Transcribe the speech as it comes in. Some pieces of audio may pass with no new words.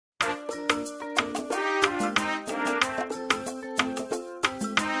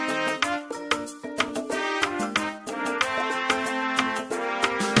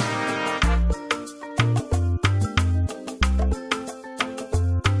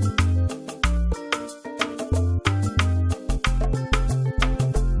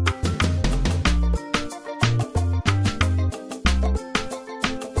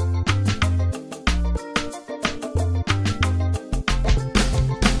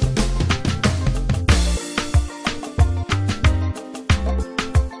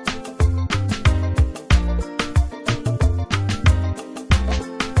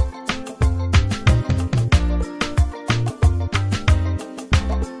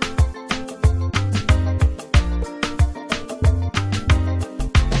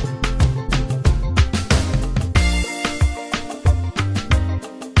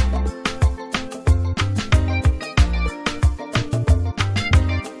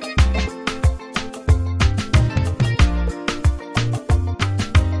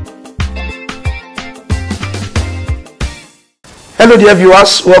Hello dear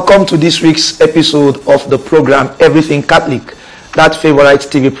viewers, welcome to this week's episode of the program Everything Catholic, that favorite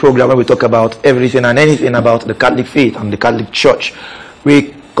TV program where we talk about everything and anything about the Catholic faith and the Catholic Church.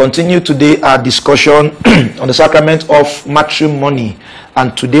 We continue today our discussion on the Sacrament of Matrimony,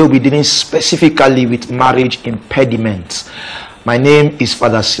 and today we'll be dealing specifically with marriage impediments. My name is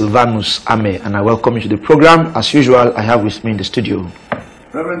Father Silvanus Ame, and I welcome you to the program. As usual, I have with me in the studio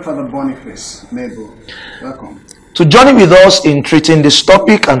Reverend Father Boniface Nebo. Welcome. To join with us in treating this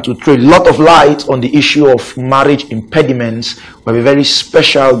topic and to throw a lot of light on the issue of marriage impediments, we have a very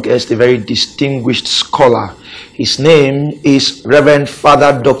special guest, a very distinguished scholar. His name is Reverend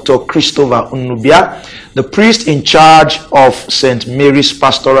Father Dr. Christopher Nnubia, the priest in charge of St. Mary's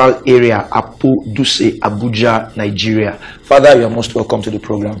Pastoral Area, Apu Duse, Abuja, Nigeria. Father, you are most welcome to the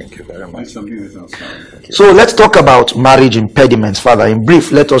program. Thank you very much for being with us. So let's talk about marriage impediments. Father, in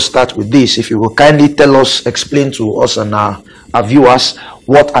brief, let us start with this. If you will kindly tell us, explain to us and our viewers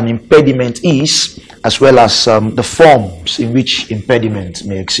what an impediment is, as well as the forms in which impediment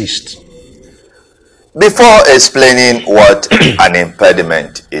may exist. Before explaining what an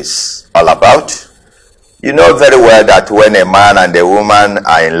impediment is all about, you know very well that when a man and a woman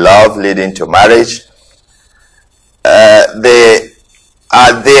are in love leading to marriage, they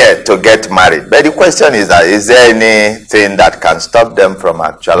are there to get married. But the question is that, is there anything that can stop them from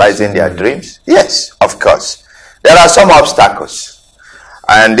actualizing their dreams? Yes, of course. There are some obstacles,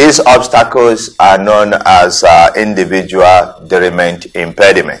 and these obstacles are known as individual deriment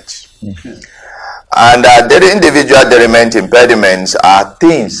impediments. Mm-hmm. And the individual deriment impediments are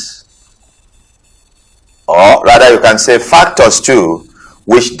things, or rather you can say factors too,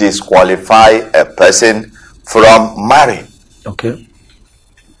 which disqualify a person from marrying. Okay.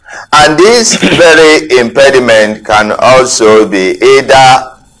 And this very impediment can also be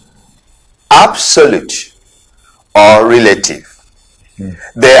either absolute or relative.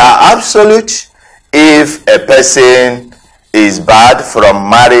 They are absolute if a person is bad from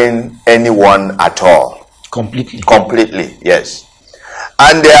marrying anyone at all. Completely. Completely, yes.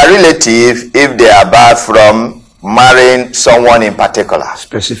 And they are relative if they are bad from marrying someone in particular.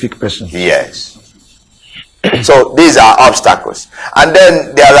 Specific person. Yes. So these are obstacles. And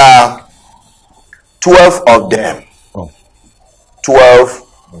then there are 12 of them.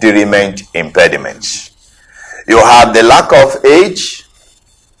 12 deriment impediments. You have the lack of age,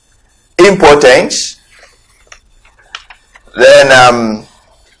 impotence, then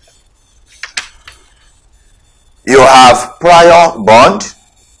you have prior bond,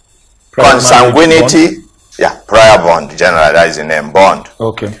 consanguinity. Bond? Yeah, prior bond, generally that is the name, bond.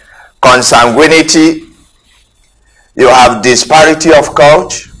 Okay. Consanguinity. You have disparity of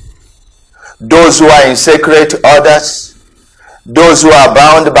cult, those who are in sacred orders, those who are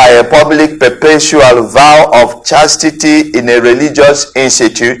bound by a public perpetual vow of chastity in a religious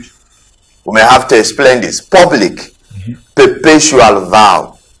institute. We may have to explain this. Public perpetual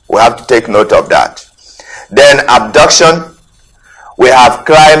vow. We have to take note of that. Then abduction. We have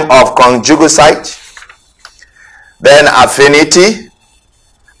crime of conjugicide. Then affinity,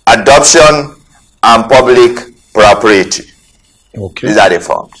 adoption, and public propriety. Okay. These are the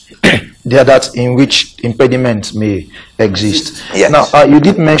forms. They are that in which impediments may exist. Yes. Now, you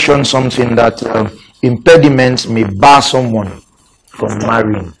did mention something that impediments may bar someone from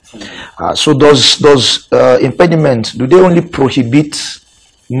marrying. So does impediments, do they only prohibit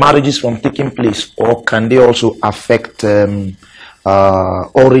marriages from taking place, or can they also affect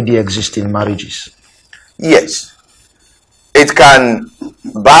already existing marriages? Yes. It can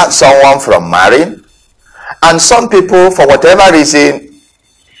bar someone from marrying, and some people, for whatever reason,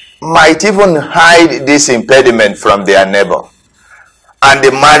 might even hide this impediment from their neighbor. And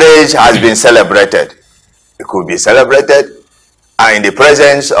the marriage has been celebrated. It could be celebrated in the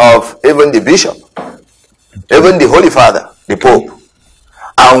presence of even the bishop, even the Holy Father, the Pope,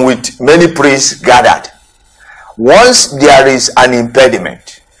 and with many priests gathered. Once there is an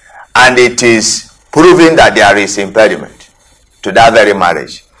impediment, and it is proven that there is impediment to that very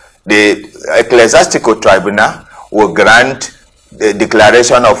marriage, the ecclesiastical tribunal will grant the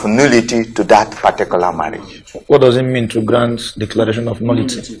declaration of nullity to that particular marriage. What does it mean to grant declaration of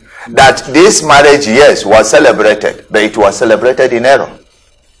nullity? That this marriage, yes, was celebrated, but it was celebrated in error.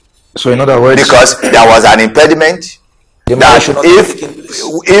 So in other words, because there was an impediment, that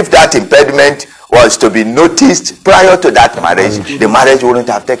if that impediment was to be noticed prior to that marriage, the marriage wouldn't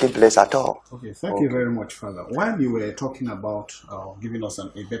have taken place at all. Okay, thank you very much, Father. While you were talking about giving us a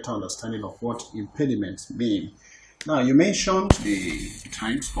better understanding of what impediments mean, now you mentioned the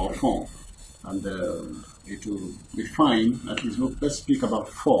times or form, and it will be fine. At least let's speak about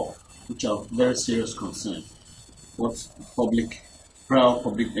four, which are very serious concern. What's public prior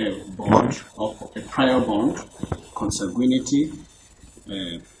public bond, or a prior bond, consanguinity,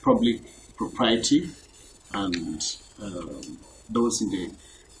 public propriety, and those in the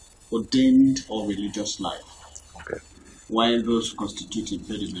ordained or religious life. Okay. Why those constitute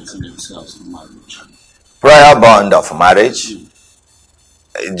impediments in themselves to marriage? Prior bond of marriage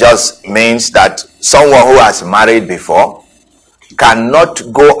it just means that someone who has married before cannot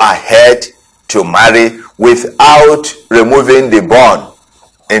go ahead to marry without removing the bond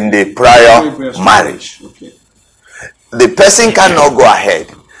in the prior marriage. Okay. The person cannot go ahead,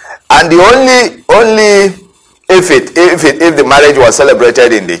 and the only if the marriage was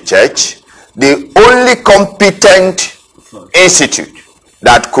celebrated in the church, the only competent institute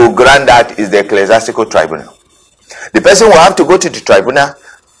that could grant that is the ecclesiastical tribunal. The person will have to go to the tribunal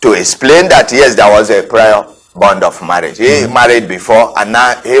to explain that yes, there was a prior bond of marriage. He married before, and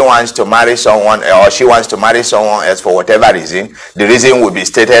now he wants to marry someone, or she wants to marry someone else for whatever reason. The reason will be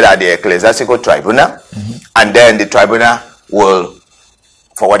stated at the ecclesiastical tribunal, and then the tribunal will,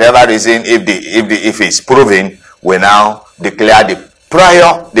 for whatever reason, if it's proven, will now declare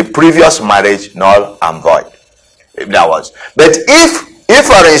the previous marriage null and void. If that was, but if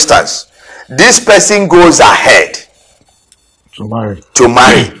for instance this person goes ahead to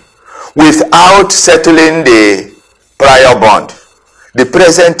marry without settling the prior bond, the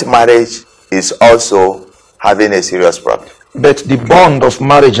present marriage is also having a serious problem. But the bond of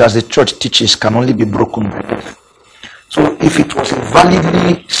marriage, as the church teaches, can only be broken by death. So if it was a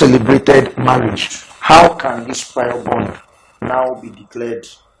validly celebrated marriage, how can this prior bond now be declared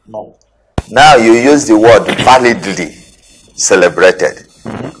null? Now you use the word validly celebrated.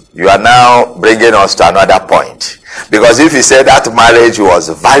 You are now bringing us to another point. Because if you say that marriage was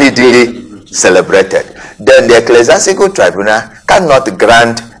validly celebrated, then the ecclesiastical tribunal cannot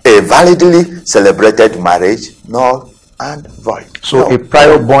grant a validly celebrated marriage null and void. So a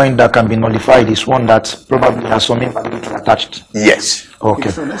prior bond that can be nullified is one that probably has some invalidity attached. Yes. Okay.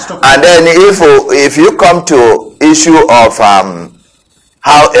 So let's talk And then if you come to issue of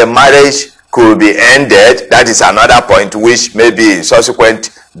how a marriage could be ended, that is another point which maybe in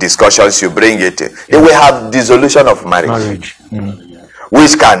subsequent discussions you bring it. They will have dissolution of marriage.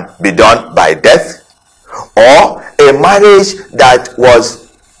 Which can be done by death, or a marriage that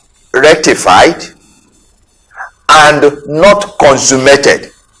was rectified and not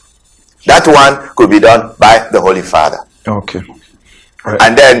consummated. That one could be done by the Holy Father. Okay. Right.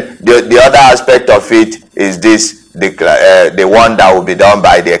 And then the other aspect of it is this, the one that will be done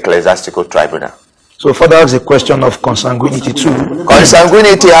by the ecclesiastical tribunal. So further ask the question of consanguinity too.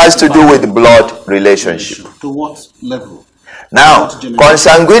 Consanguinity has to do with blood relationship. To what level? Now,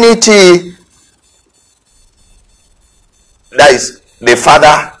 consanguinity, that is the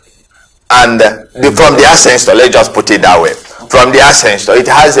father and from the ancestor, let's just put it that way. From the ancestor, it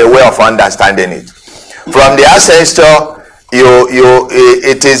has a way of understanding it. From the ancestor,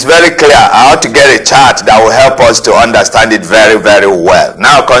 it is very clear. I ought to get a chart that will help us to understand it very, very well.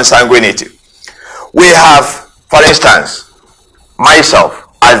 Now, consanguinity. We have, for instance,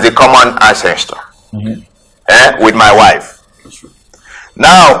 myself as the common ancestor with my wife.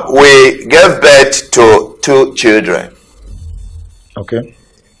 Now, we gave birth to 2 children. Okay.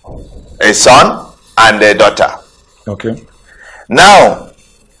 A son and a daughter. Okay. Now,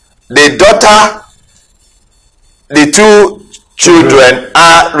 the daughter, the 2 children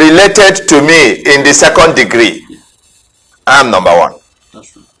are related to me in the 2nd degree. I am number 1.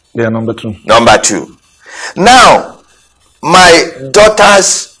 That's right. They are number 2. Number 2. Now, my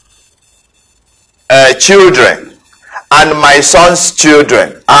daughter's children and my son's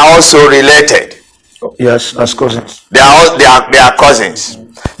children are also related. Yes, as cousins. They are cousins.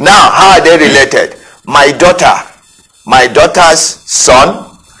 Now, how are they related? My daughter's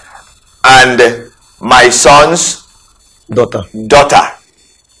son and my son's Daughter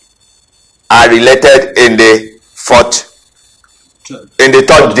are related in the 3rd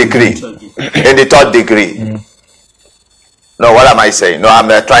degree. In the 3rd degree. No, what am I saying? No, I'm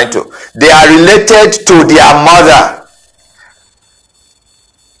trying to. They are related to their mother.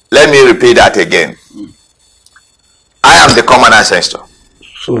 Let me repeat that again. I am the common ancestor.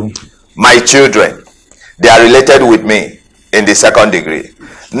 So My children, they are related with me in the 2nd degree.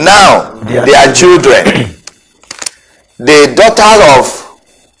 Now, their children, the daughter of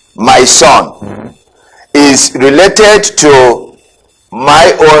my son is related to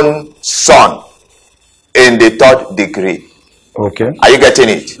my own son in the 3rd degree. okay. Are you getting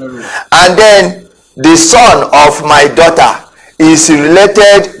it? And then the son of my daughter is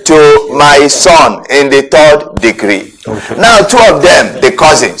related to my son in the 3rd degree. Okay. Now, 2 of them, the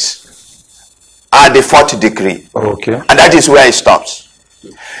cousins, are the 4th degree. Okay. And that is where it stops.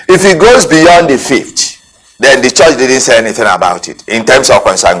 If it goes beyond the 5th, then the church didn't say anything about it in terms of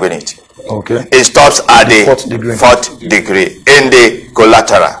consanguinity. Okay. It stops at the 4th degree in the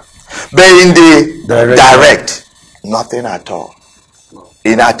collateral. But in the direct, nothing at all.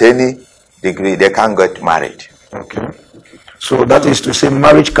 In at any degree, they can't get married. Okay. So that is to say,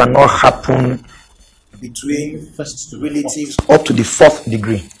 marriage cannot happen between first to relatives up to the 4th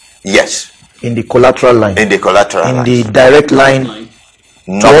degree. Yes. In the collateral line. In the collateral line. In the direct line.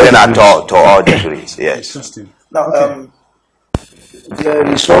 Nothing at all to all degrees. Yes. Interesting. Now, there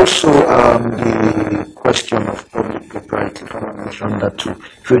is also the question of public propriety. I want to mention that too.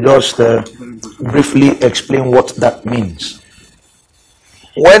 If you just briefly explain what that means.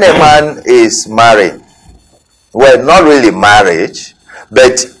 When a man is married, well, not really marriage,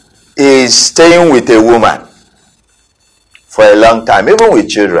 but is staying with a woman for a long time, even with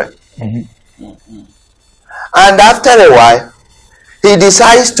children. And after a while, he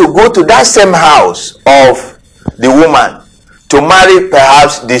decides to go to that same house of the woman to marry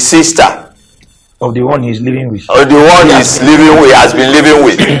perhaps the sister of the one he's living with. Or the one he's living with, has been living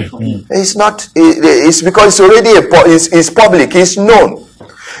with. It's not, it's because it's already it's public, it's known.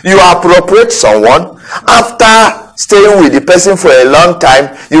 You appropriate someone, after staying with the person for a long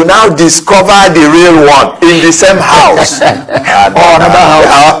time, you now discover the real one in the same house. Another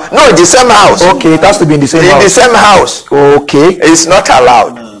house? No, the same house. Okay, it has to be in the same house. In the same house. Okay. It's not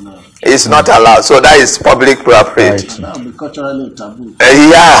allowed. It's not allowed. So that is public property. Right. That will be culturally taboo.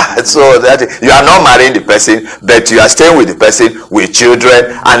 Yeah, so that you are not marrying the person, but you are staying with the person with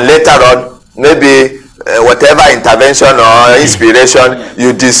children, and later on, maybe whatever intervention or inspiration,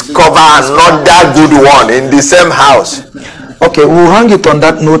 you discover another good one in the same house. Okay, we'll hang it on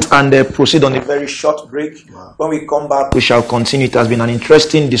that note and proceed on a very short break. When we come back, we shall continue. It has been an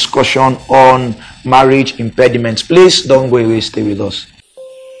interesting discussion on marriage impediments. Please don't go away, stay with us.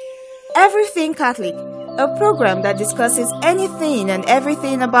 Everything Catholic, a program that discusses anything and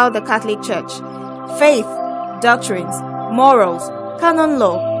everything about the Catholic Church, faith, doctrines, morals, canon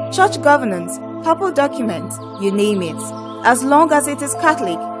law, church governance, papal documents, you name it. As long as it is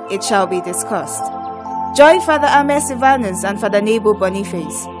Catholic, it shall be discussed. Join Father Ames Silvanus and Father Nebo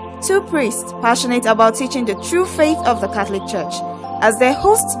Boniface, two priests passionate about teaching the true faith of the Catholic Church, as their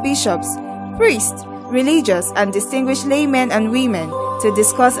hosts bishops, priests, religious and distinguished laymen and women, to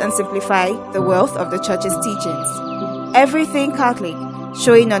discuss and simplify the wealth of the Church's teachings. Everything Catholic,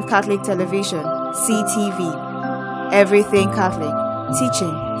 showing on Catholic television, CTV. Everything Catholic,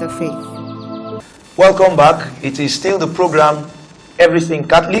 teaching the faith. Welcome back. It is still the program Everything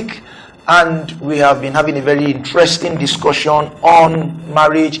Catholic, and we have been having a very interesting discussion on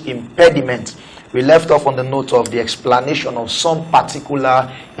marriage impediment. We left off on the note of the explanation of some particular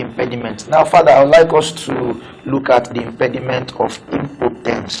impediment. Now, Father, I would like us to look at the impediment of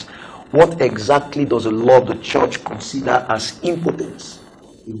impotence. What exactly does the law of the Church consider as impotence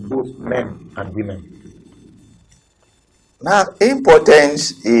in both men and women? Now,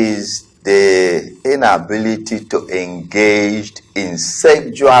 impotence is the inability to engage in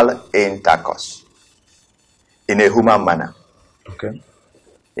sexual intercourse in a human manner. Okay.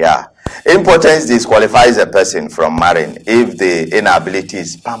 Yeah. Impotence disqualifies a person from marrying if the inability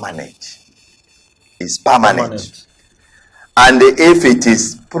is permanent. It's permanent. And if it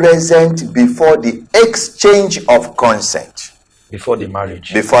is present before the exchange of consent. Before the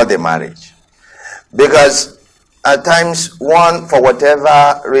marriage. Before the marriage. Because at times one, for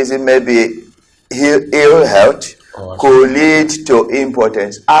whatever reason, maybe ill health, could lead to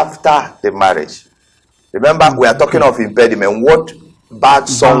impotence after the marriage. Remember, we are talking of impediment. What bars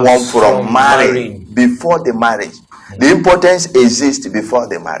someone from marrying before the marriage? The impotence exists before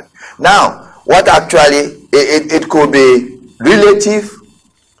the marriage. Now, what actually, it could be relative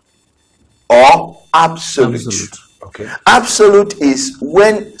or absolute. Okay. Absolute is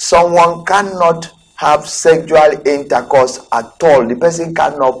when someone cannot have sexual intercourse at all. The person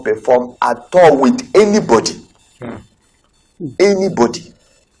cannot perform at all with anybody. Anybody.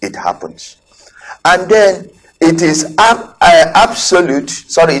 It happens. And then it is absolute,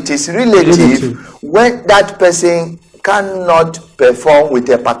 sorry, it is relative when that person cannot perform with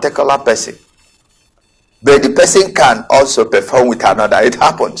a particular person. But the person can also perform with another. It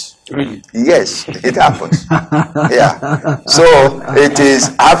happens. Really? Yes, it happens. Yeah. So it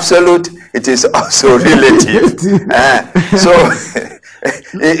is absolute, it is also relative. So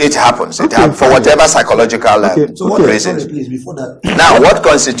it happens. It happens for whatever psychological reasons. Please, before that. Now, what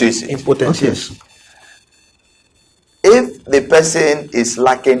constitutes it? Impotence, yes. If the person is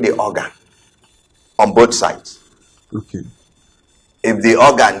lacking the organ on both sides. Okay. If the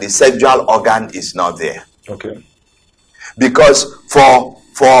organ, the sexual organ is not there. Okay. Because for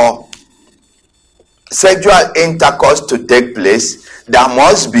sexual intercourse to take place, there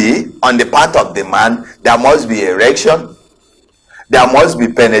must be, on the part of the man, there must be erection, there must be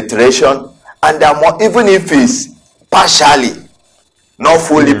penetration, and even if it's partially, not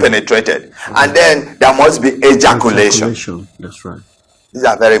fully penetrated, and then there must be ejaculation. That's right. These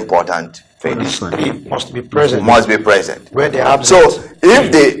are very important things. It must be present. Must be present. Where they have. So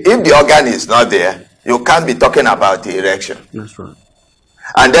if the organ is not there, you can't be talking about the erection. That's right.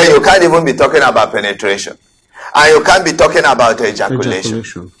 And then you can't even be talking about penetration. And you can't be talking about ejaculation.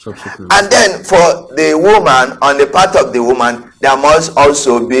 Subsequently. And then for the woman, on the part of the woman, there must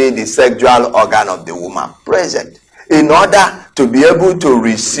also be the sexual organ of the woman present in order to be able to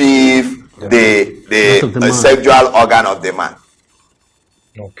receive the sexual organ of the man.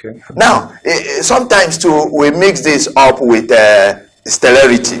 Okay. Now, sometimes too, we mix this up with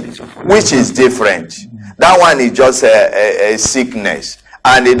sterility, which is different. That one is just a sickness,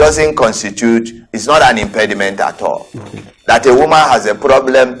 and it doesn't constitute, it's not an impediment at all. That a woman has a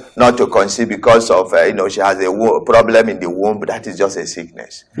problem not to conceive because of, she has a problem in the womb, that is just a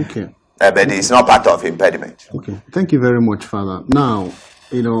sickness. Okay. But it's not part of impediment. Okay. Thank you very much, Father. Now,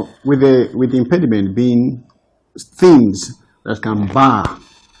 with the impediment being things that can bar,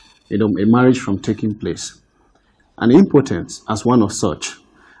 a marriage from taking place, and impotence as one of such,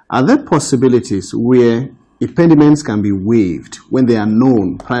 are there possibilities where impediments can be waived when they are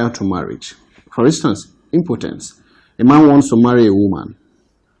known prior to marriage? For instance, impotence. A man wants to marry a woman,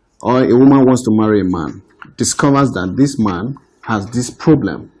 or a woman wants to marry a man, discovers that this man has this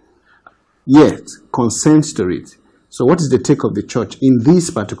problem, yet consents to it. So what is the take of the church in this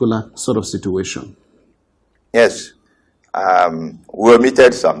particular sort of situation? Yes. We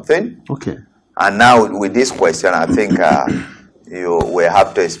omitted something. Okay. And now with this question, I think you will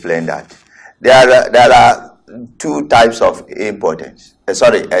have to explain that. There are two types of impediments.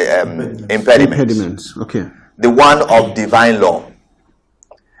 Impediments. Okay. The one of divine law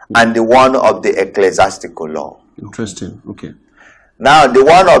and the one of the ecclesiastical law. Interesting. Okay. Now, the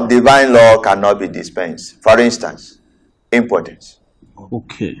one of divine law cannot be dispensed. For instance, impotence.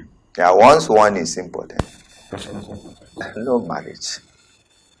 Okay. Yeah, once one is impotent, no marriage.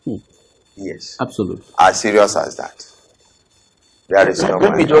 Yes. Absolutely. As serious as that. There is no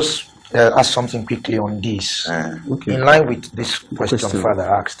Let me marriage. just ask something quickly on this. Okay. In line with this question Father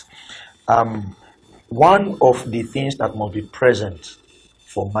asked. One of the things that must be present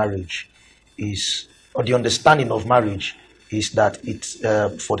for marriage is, or the understanding of marriage is that it's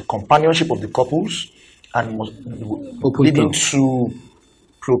for the companionship of the couples and leading to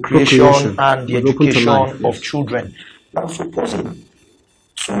procreation and the education of children. Now, supposing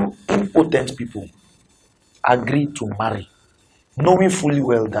two impotent people agree to marry, knowing fully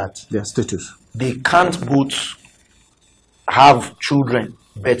well that Their status. they can't both have children,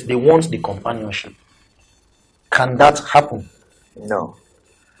 but they want the companionship. Can that happen? No.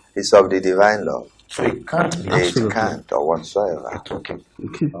 It's of the divine law. So it can't be. It can't or whatsoever. Okay.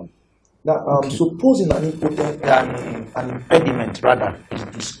 Okay. Now, supposing an impediment rather is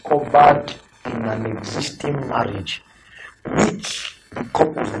discovered in an existing marriage, which the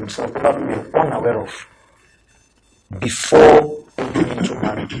couples themselves probably were unaware of before entering into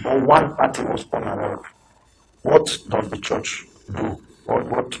marriage, or one party was unaware of, what does the church do? Or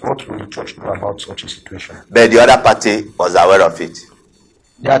what will the church do about such a situation? But the other party was aware of it.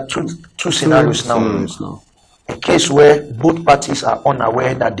 There are two scenarios now. A case where both parties are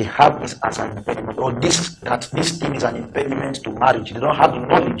unaware that they have this as an impediment, or that this thing is an impediment to marriage. They don't have the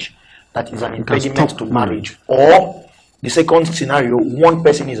knowledge that is an impediment to marriage. Or the second scenario, one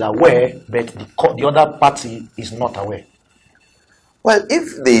person is aware, but the other party is not aware. Well,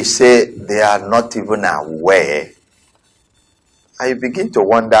 if they say they are not even aware, I begin to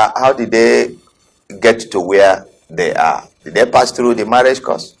wonder, how did they get to where they are? Did they pass through the marriage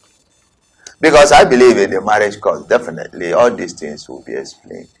course? Because I believe in the marriage course, definitely all these things will be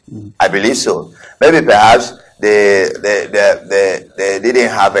explained. I believe so. Maybe perhaps they didn't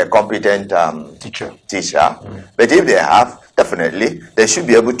have a competent teacher. But if they have, definitely they should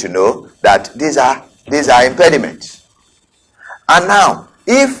be able to know that these are impediments. And now,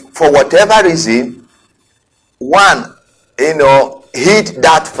 if for whatever reason one hid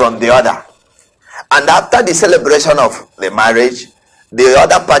that from the other, and after the celebration of the marriage, the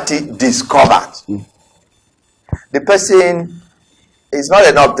other party discovered. The person is not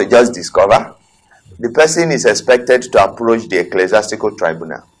enough to just discover. The person is expected to approach the ecclesiastical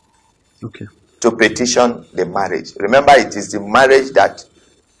tribunal to petition the marriage. Remember, it is the marriage that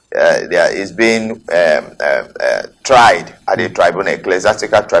is being tried at the tribunal,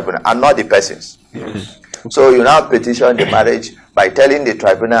 ecclesiastical tribunal, and not the persons. So you now petition the marriage by telling the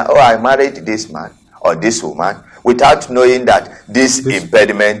tribunal, oh, I married this man or this woman, without knowing that this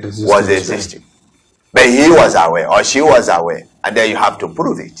impediment was existing. But he was aware or she was aware, and then you have to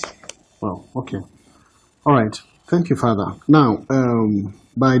prove it. Well, okay. All right. Thank you, Father. Now,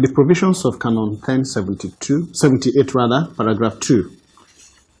 by the provisions of Canon 78 rather, paragraph 2,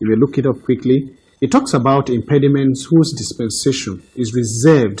 if you look it up quickly, it talks about impediments whose dispensation is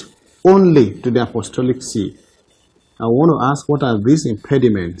reserved only to the Apostolic See. I want to ask, what are these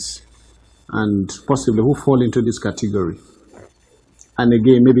impediments and possibly who fall into this category? And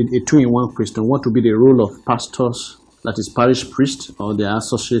again, maybe a two-in-one question. What would be the role of pastors, that is parish priests or their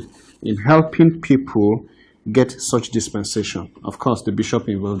associate, in helping people get such dispensation? Of course, the bishop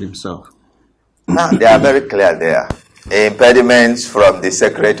involved himself. Now, they are very clear there. Impediments from the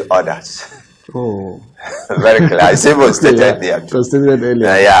sacred orders. Oh. Very clear. It's even stated there. It was stated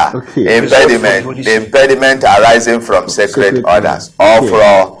earlier. Yeah. Okay. The impediment arising from sacred orders or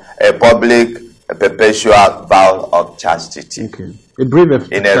from a public, a perpetual vow of chastity. Okay. A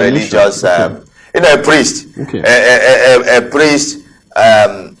brief in a religious, a priest. Okay. A priest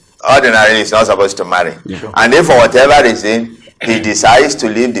ordinarily is not supposed to marry. Yeah. And if for whatever reason he decides to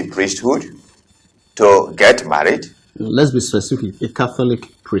leave the priesthood to get married, let's be specific, a Catholic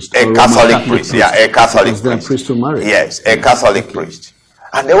priest. A Catholic priest, yeah, a Catholic priest. Is priest to marry? Yes, a Catholic priest.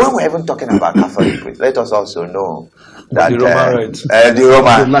 And then when we're even talking about Catholic priest, let us also know that the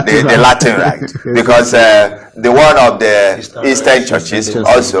Latin rite, because the one of the Eastern churches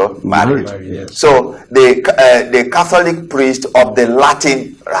also married. Yes. So the Catholic priest of the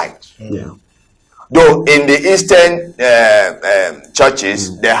Latin rite. Yeah. Though in the Eastern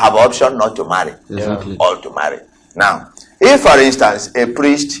churches, they have option not to marry or to marry. Now, if for instance a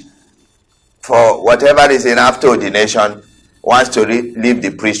priest, for whatever reason after ordination, wants to leave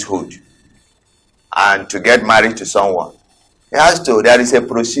the priesthood and to get married to someone, he has to. There is a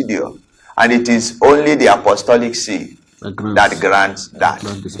procedure, and it is only the Apostolic See that grants that.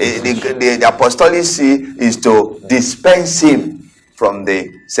 The Apostolic See is to dispense him from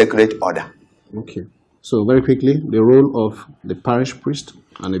the sacred order. Okay. So very quickly, the role of the parish priest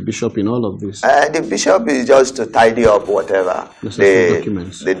and the bishop in all of this. The bishop is just to tidy up whatever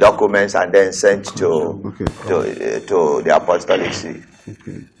the documents and then sent to the Apostolic See.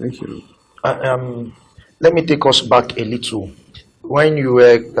 Okay. Thank you. Let me take us back a little. When you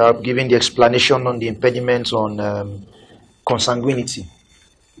were giving the explanation on the impediments on consanguinity,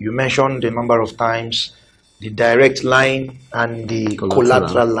 you mentioned a number of times the direct line and the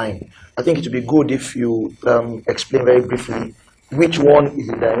collateral line. I think it would be good if you explain very briefly which one is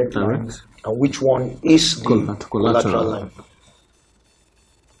the direct line and which one is the collateral line.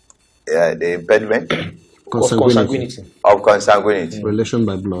 Yeah, the impediment of consanguinity. Relation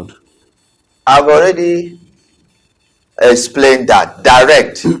by blood. I've already explained that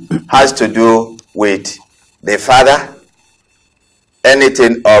direct has to do with the father,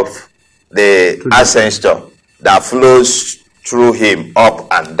 anything of the ancestor that flows through him up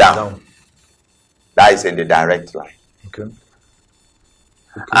and down. That is in the direct line. Okay.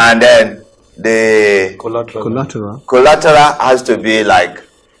 And then the collateral has to be like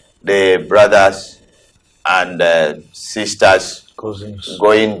the brothers and sisters, cousins,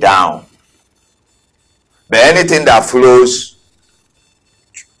 going down. But anything that flows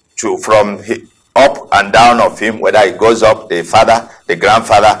from up and down of him, whether it goes up, the father, the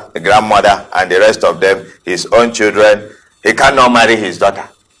grandfather, the grandmother, and the rest of them, his own children, he cannot marry his daughter.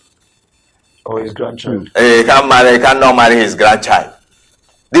 Or his grandchild. He cannot marry his grandchild.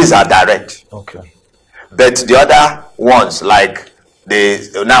 These are direct. Okay. But the other ones, like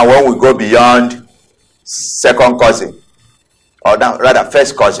now when we go beyond second cousin, or rather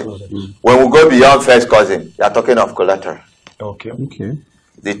first cousin, when we go beyond first cousin, you are talking of collateral. Okay. Okay.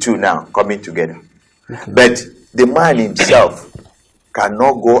 The two now coming together. Okay. But the man himself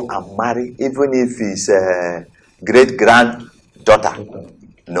cannot go and marry, even if he's a great granddaughter.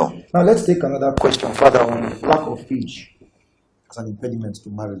 No. Now let's take another question further on lack of age as an impediment to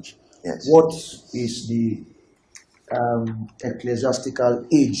marriage. Yes. What is the ecclesiastical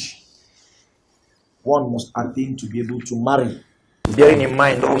age one must attain to be able to marry? Bearing in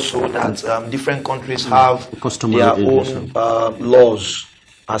mind also that different countries have their own laws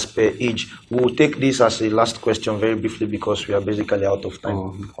as per age. We'll take this as a last question very briefly because we are basically out of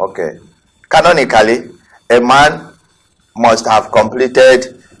time. Okay. Canonically, a man must have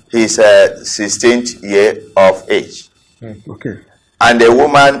completed his 16th year of age. Okay. And a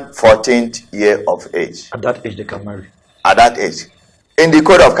woman 14th year of age. At that age they can marry. At that age. In the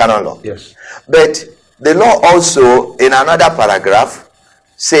Code of Canon Law. Yes. But the law also, in another paragraph,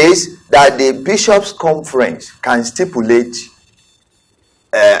 says that the Bishops' Conference can stipulate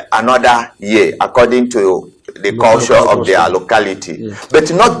another year according to the culture of their locality, yes,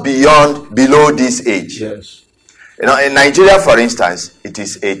 but not below this age. Yes. You know, in Nigeria, for instance, it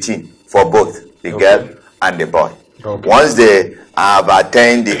is 18 for both the girl and the boy. Okay. Once they have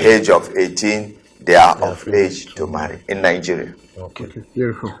attained the age of 18, they are of age to marry in Nigeria. Okay.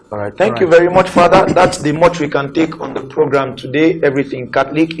 Beautiful. All right. Thank you very much, Father. That's the much we can take on the program today, Everything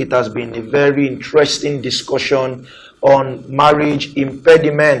Catholic. It has been a very interesting discussion on marriage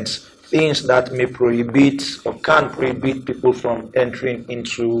impediments, things that may prohibit or can prohibit people from entering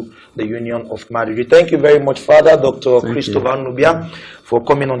into the union of marriage. Thank you very much, Father, Dr. Christopher Nnubia, for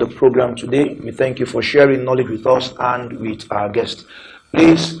coming on the program today. We thank you for sharing knowledge with us and with our guests.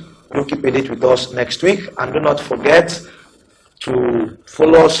 Please do keep a date with us next week, and do not forget to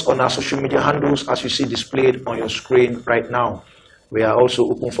follow us on our social media handles as you see displayed on your screen right now. We are also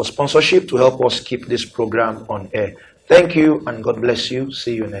open for sponsorship to help us keep this program on air. Thank you and God bless you.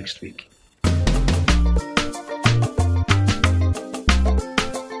 See you next week.